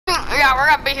Yeah, we're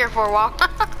gonna be here for a while.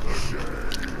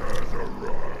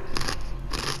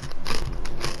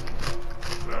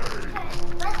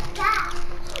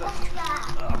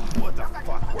 What the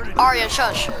fuck? Where did Arya,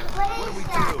 shush. What do we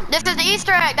do? This is the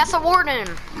Easter egg. That's a warden.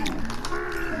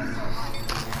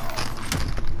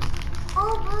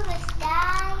 Oh, blue the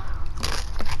sky.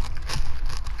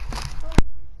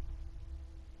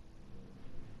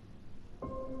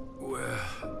 Where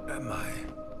am I?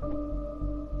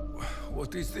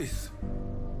 What is this?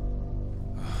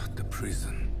 The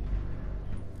prison.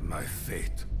 My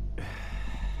fate.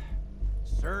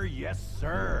 Sir, yes,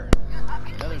 sir.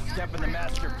 Another step in the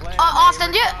master plan.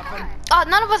 Austin,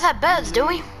 none of us have beds, do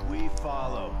we? We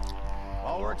follow.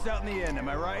 All works out in the end, am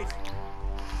I right?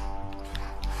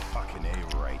 Fucking A,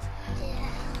 right.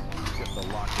 Just a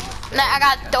lock in the Nah, I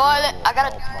got a toilet. I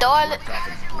got a toilet.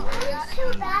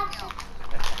 Too bad.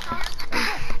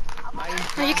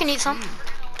 Oh, you can eat some.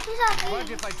 He's not What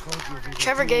if I told you if you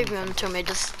Trevor gave them to me.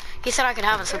 Just he said I could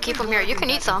have them, so keep them here. You can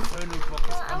eat some. have been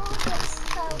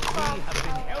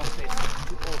helpless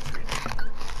to alter it?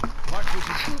 What would you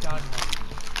have done?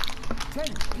 Tell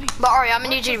me, please. But Arya, I'm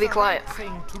gonna need you to be quiet.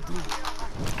 Thing to do.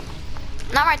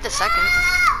 Not right this second.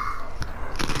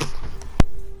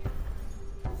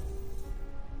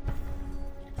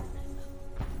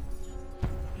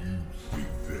 You think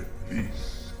that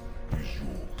this is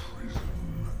your prison?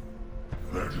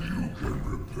 That you can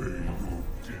repay your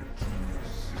debt to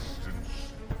existence?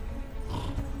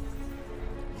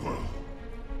 Well,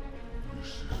 this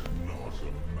is not a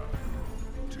matter of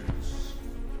debts.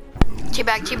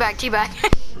 Teabag, teabag, teabag.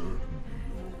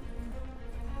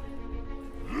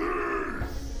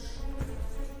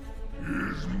 This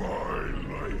is my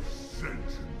life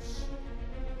sentence.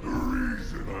 The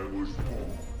reason I was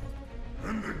born,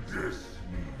 and the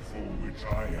destiny for which I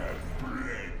have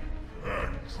bled,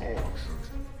 and tortured,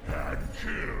 and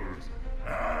killed,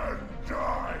 and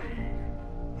died.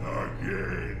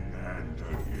 Again and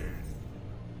again.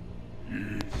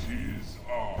 It is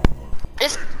our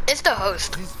It's the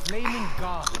host. This flaming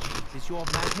garbage is your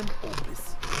magnum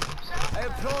opus. I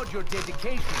applaud your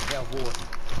dedication, Herr Warden,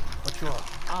 but your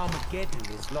Armageddon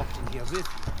is locked in here with you.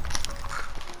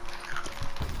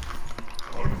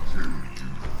 until you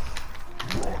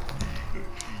brought me the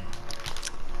key.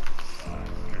 I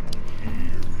can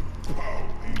hear it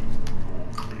pounding through your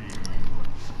veins.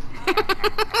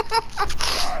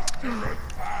 Faster and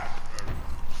faster.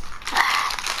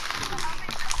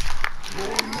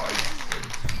 Your life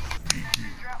sentence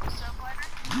begins.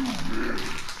 You will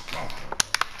suffer.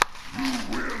 You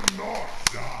will not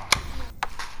die.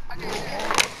 Your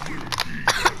heart will beat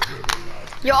as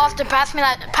everlasting. Yo, Austin, pass me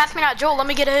that jewel. Let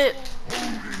me get a hit.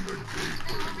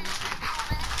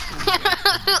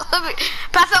 Let me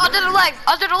pass it under the legs,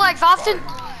 Austin.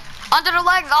 Under the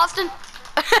legs, Austin.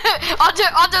 under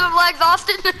the legs,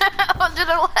 Austin. Under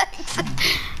the legs.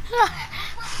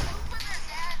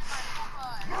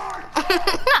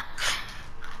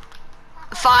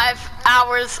 5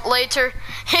 hours later,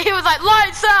 he was like,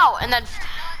 lights out, and then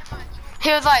he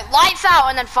was like, lights out,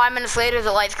 and then 5 minutes later,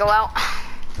 the lights go out.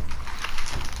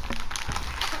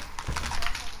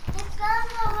 It's gone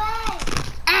away.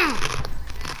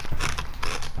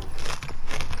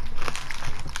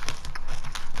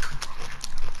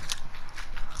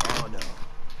 Oh no. No,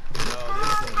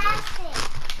 this ain't it.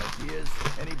 Ideas?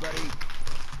 Anybody?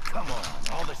 Come on,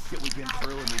 all the shit we've been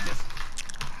through and we just...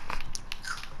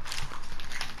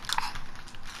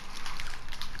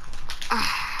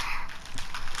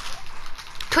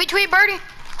 Tweet, tweet, birdie.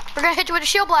 We're gonna hit you with a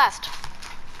shield blast.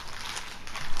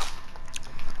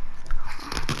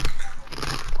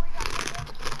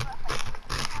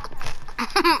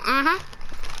 Mm-hmm.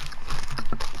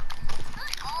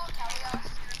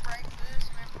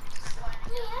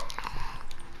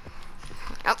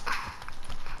 Yep.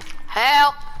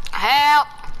 Help! Help!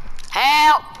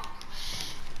 Help!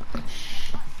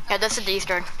 Yeah, this is the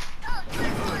Easter egg.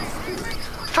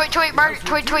 Tweet, tweet, birdie.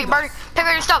 Tweet, tweet, birdie. Pick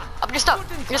up your stuff. Up your stuff.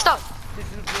 Your stuff. This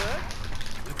is good.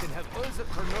 You can have all the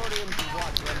chronorium you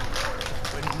want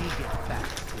when we get back.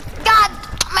 God,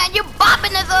 man, you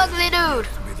bopping this ugly dude.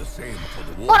 Be the same for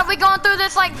the war. What, are we going through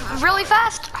this, like, really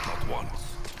fast? Not once.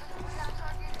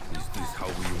 Is this how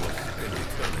we will spend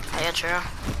eternity? Yeah, true.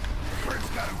 Bird's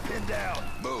got him pinned down.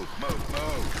 Move, move,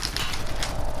 move.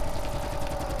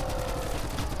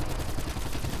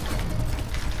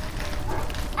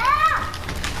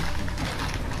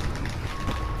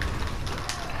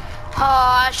 Oh,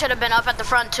 I should have been up at the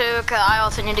front too, cause I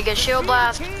also need to get shield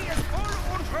blast. He is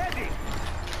full and ready.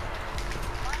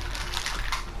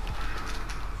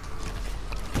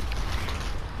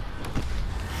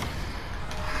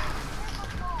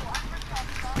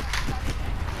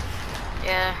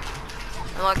 Yeah.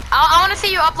 Look, I want to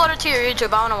see you upload it to your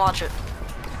YouTube. I want to watch it.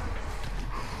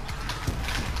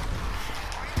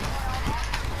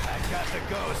 I got the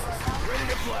ghosts ready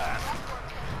to blast.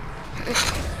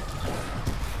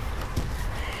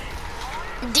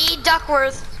 D.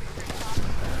 Duckworth.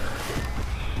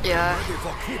 Yeah. Ready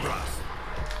for Kibras.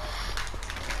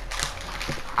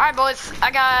 Alright, boys.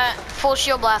 I got full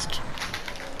shield blast.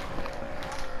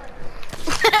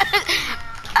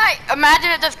 Hey,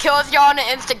 imagine it just kills you on an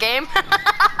insta game.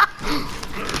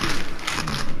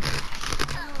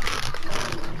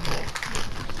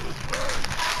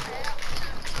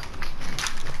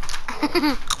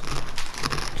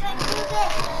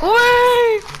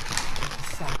 Whee!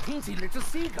 Sarpinzi, little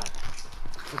seagull.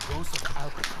 The ghosts of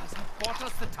Alcatraz have bought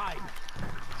us the time.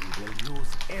 We will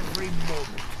use every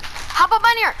moment. Hop up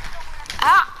on here.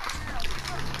 Ah.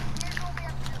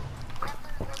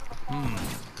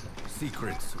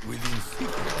 Secrets within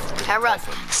secrets. Okay, run.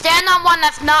 Stand on one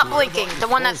that's not blinking. The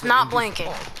one that's not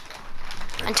blinking.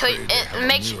 Until it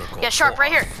makes you. Yeah, sharp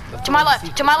right here. To my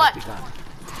left. To my left.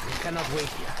 We cannot wait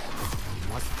here.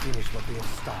 We must finish what we have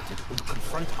started and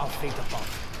confront our fate above.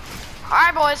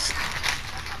 Alright, boys.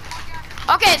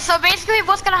 Okay, so basically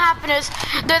what's gonna happen is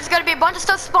there's gonna be a bunch of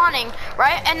stuff spawning,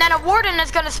 right? And then a warden is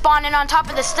gonna spawn in on top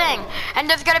of this thing. And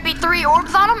there's gonna be 3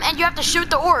 orbs on them, and you have to shoot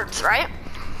the orbs, right?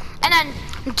 And then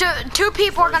two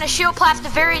people are gonna shield blast the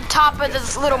very top of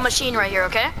this little machine right here,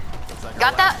 okay?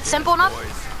 Got that? Simple enough?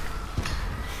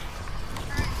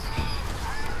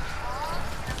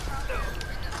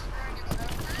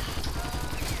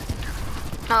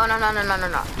 No.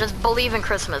 Just believe in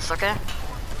Christmas, okay?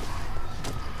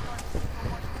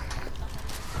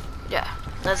 Yeah,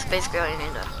 that's basically all you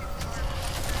need to.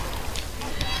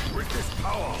 With this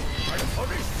power, I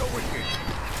punish the wicked.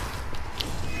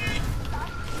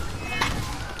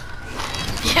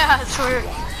 Yeah, I swear.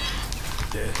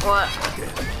 Dead. What? Again.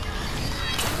 It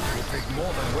will take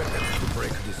more than weapons to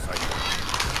break this cycle.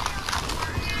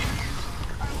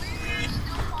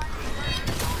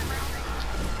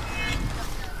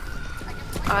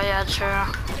 Oh yeah, true.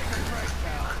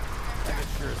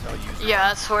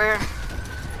 Yeah, I swear.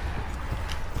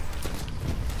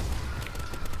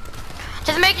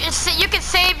 Just make it so you can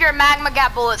save your magma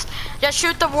gap bullets. Just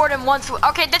shoot the warden once.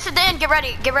 Okay, this is the end. Get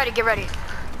ready. Get ready. Get ready.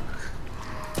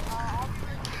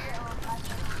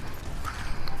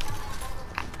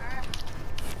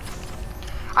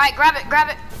 All right, grab it. Grab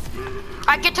it. All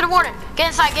right, get to the warden. Get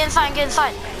inside. Get inside. Get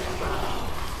inside.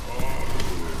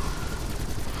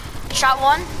 Shot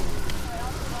one.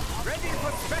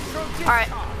 All right.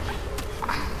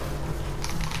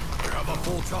 We have a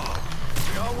full charge.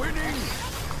 We are winning.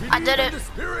 I did it. The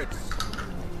spirits.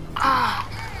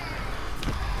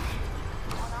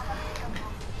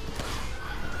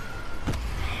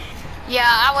 Yeah,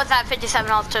 I was at 57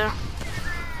 health too.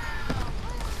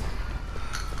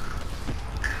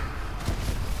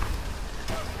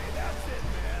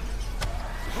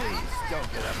 Please don't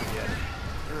get up again.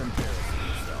 You're embarrassing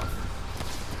yourself.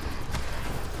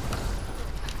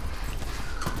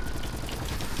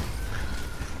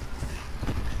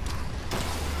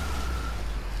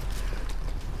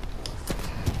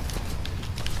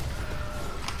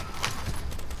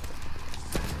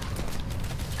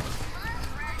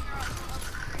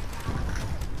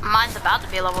 Mine's about to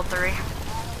be level 3.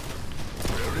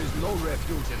 There is no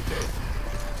refuge in death.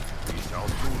 We shall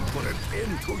soon put an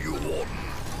end to you, Warden.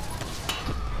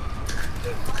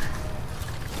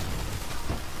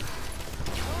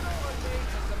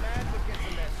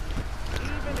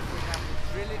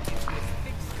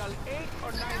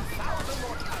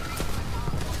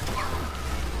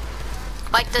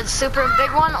 Like the super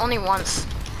big one, only once.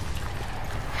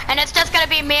 And it's just gonna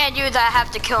be me and you that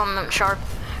have to kill him sharp.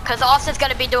 Cause Austin's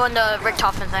gonna be doing the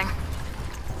Richtofen thing.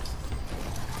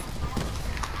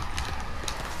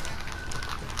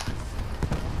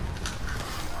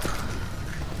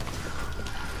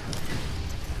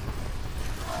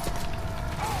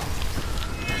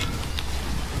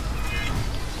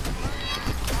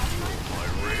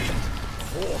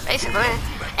 Basically.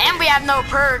 And we have no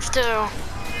perks too.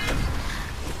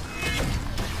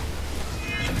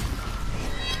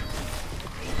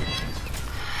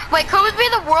 Wait, could we be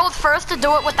the world's first to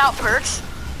do it without perks?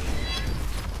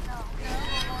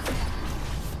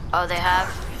 Oh, they have.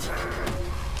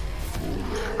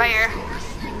 Right here.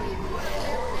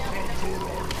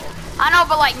 I know,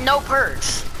 but like no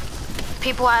perks.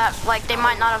 People have, like, they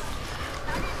might not have.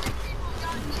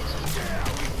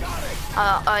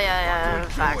 Oh yeah,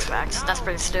 facts. That's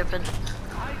pretty stupid.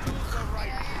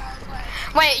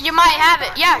 Wait, you might have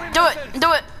it. Yeah, do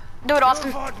it,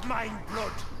 Austin.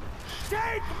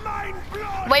 Take my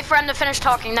blood! Wait for him to finish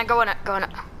talking, then go in it. Go in it.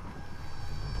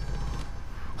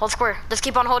 Hold square. Just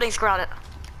keep on holding square on it.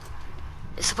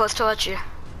 It's supposed to let you.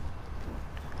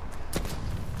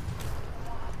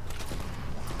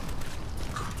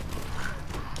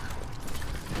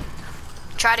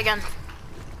 Try it again.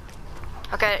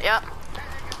 Okay, yep.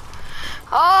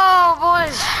 Oh,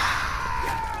 boys.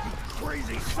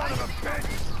 Crazy son of a bitch!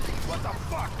 What the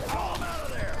fuck? Haul him out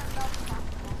of there!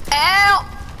 Ow!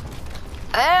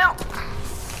 Ow!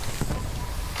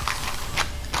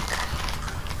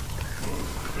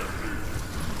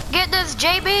 Get this,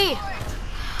 JB!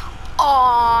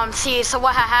 See, so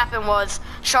what had happened was,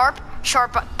 Sharp,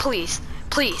 please,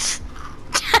 please.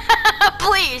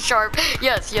 Please, Sharp.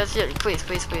 Yes, please.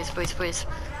 Please.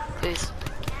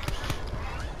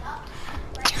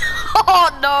 Oh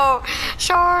no,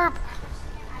 Sharp.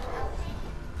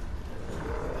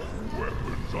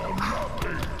 Weapons are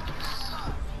nothing.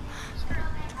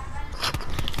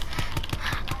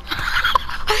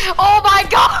 Oh my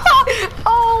god!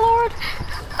 Oh lord!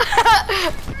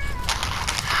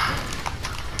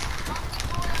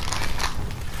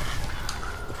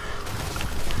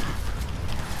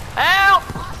 Help!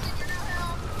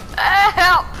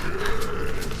 Help!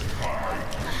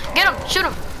 Get him! Shoot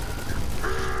him!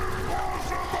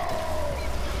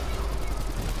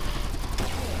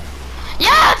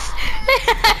 Yes!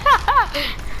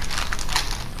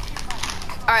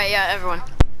 Alright, yeah, everyone.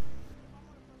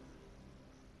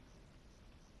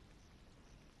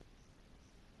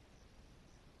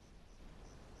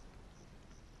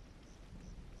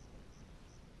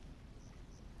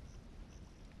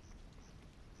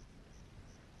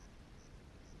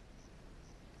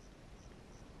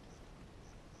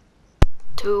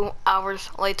 Two hours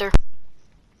later.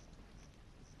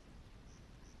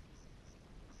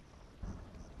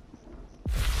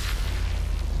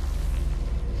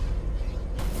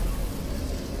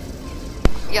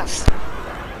 Yes.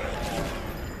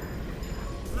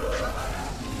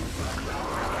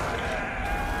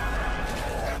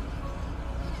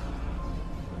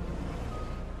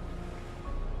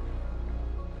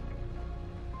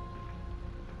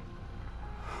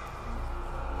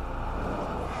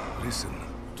 Listen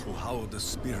to how the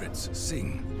spirits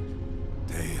sing.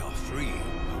 They are free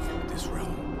of this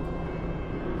realm.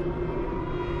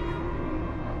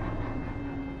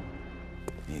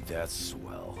 Ain't that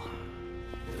swell?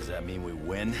 Does that mean we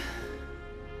win?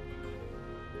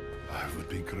 I would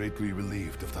be greatly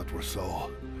relieved if that were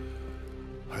so.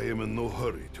 I am in no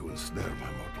hurry to ensnare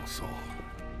my mortal soul.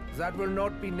 That will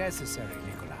not be necessary,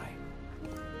 Nikolai.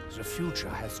 The future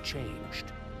has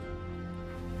changed.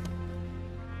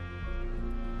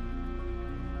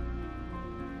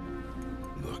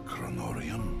 The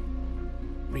Chronorium?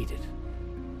 Read it.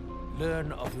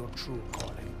 Learn of your true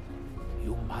calling.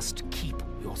 You must keep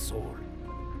your soul.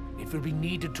 It will be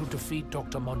needed to defeat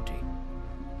Dr. Monty.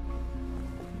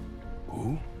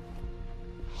 Who?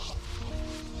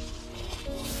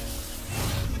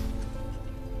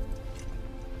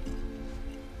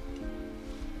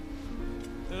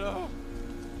 Hello?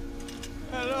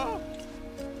 Hello?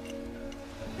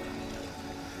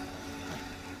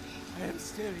 I am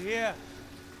still here.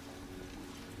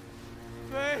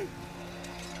 Faye!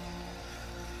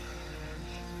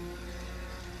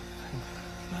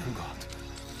 My God.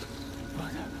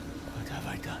 What have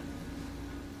I done?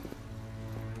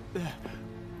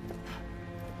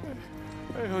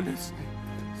 I honestly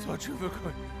thought you were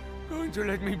going to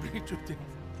let me bleed to death.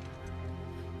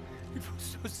 It was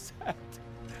so sad.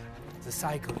 The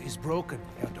cycle is broken,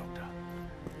 Herr Doctor.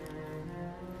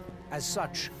 As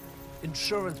such,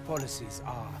 insurance policies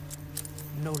are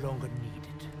no longer needed.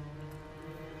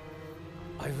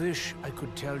 I wish I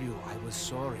could tell you I was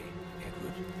sorry,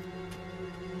 Edward.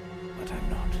 But I'm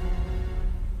not.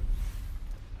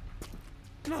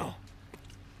 No!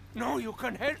 No, you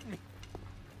can help me!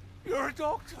 You're a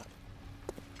doctor!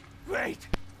 Wait!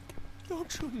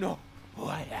 Don't you know who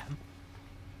I am?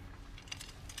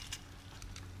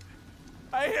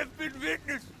 I have been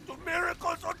witness to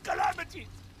miracles and calamities!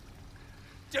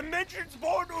 Dimensions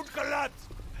born and collapse!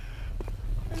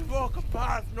 I walk a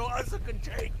path no other can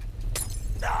take!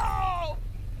 No! I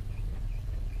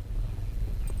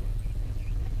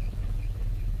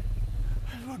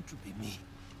want to be me.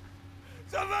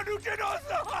 Someone who did all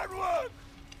the hard work!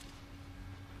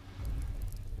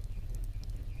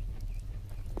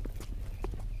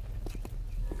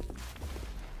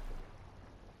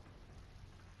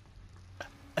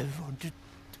 I wanted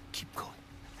to keep going.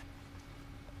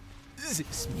 This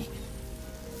is me.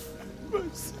 My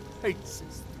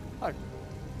slightest heart.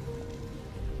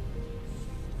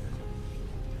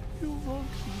 You won't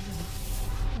even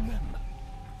remember.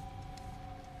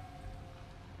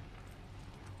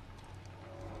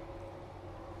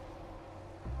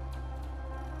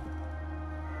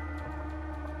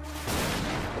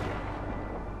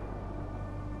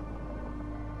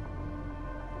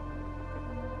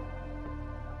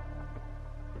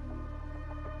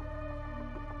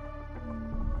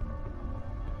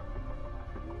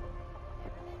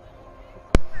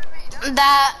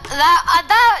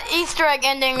 That Easter egg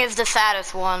ending is the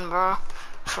saddest one, bro.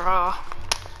 Bro.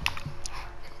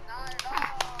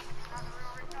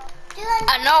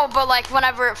 I know, but like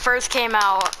whenever it first came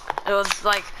out, it was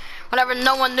like whenever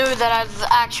no one knew that I was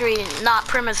actually not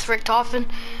Primus Richtofen,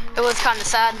 it was kind of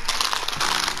sad.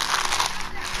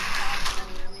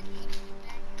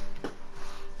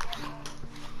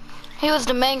 He was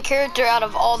the main character out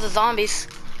of all the zombies.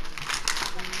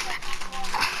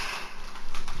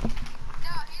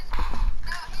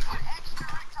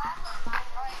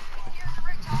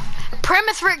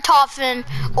 Primus Richtofen,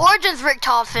 Origins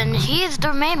Richtofen, he is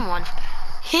the main one.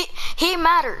 He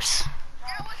matters.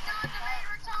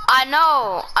 I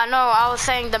know, I was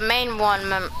saying the main one,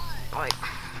 like.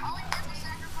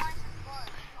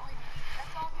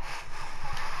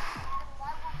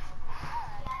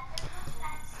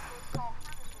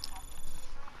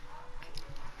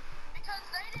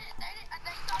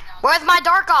 Where's my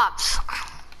Dark Ops?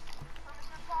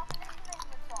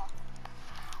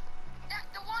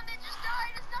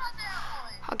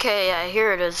 Okay, yeah,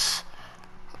 here it is.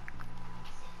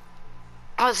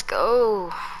 Let's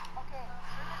go.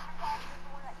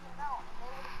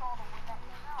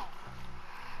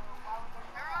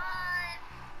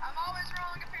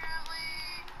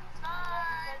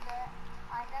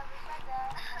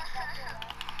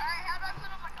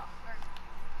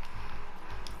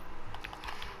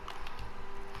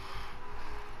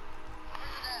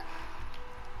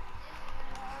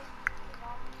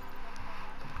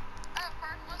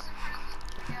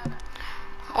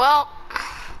 Well,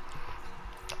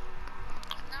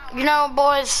 you know,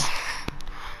 boys,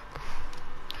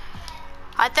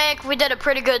 I think we did a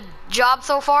pretty good job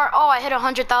so far. Oh, I hit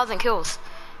 100,000 kills.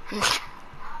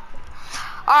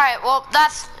 Alright, well,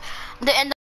 that's the end.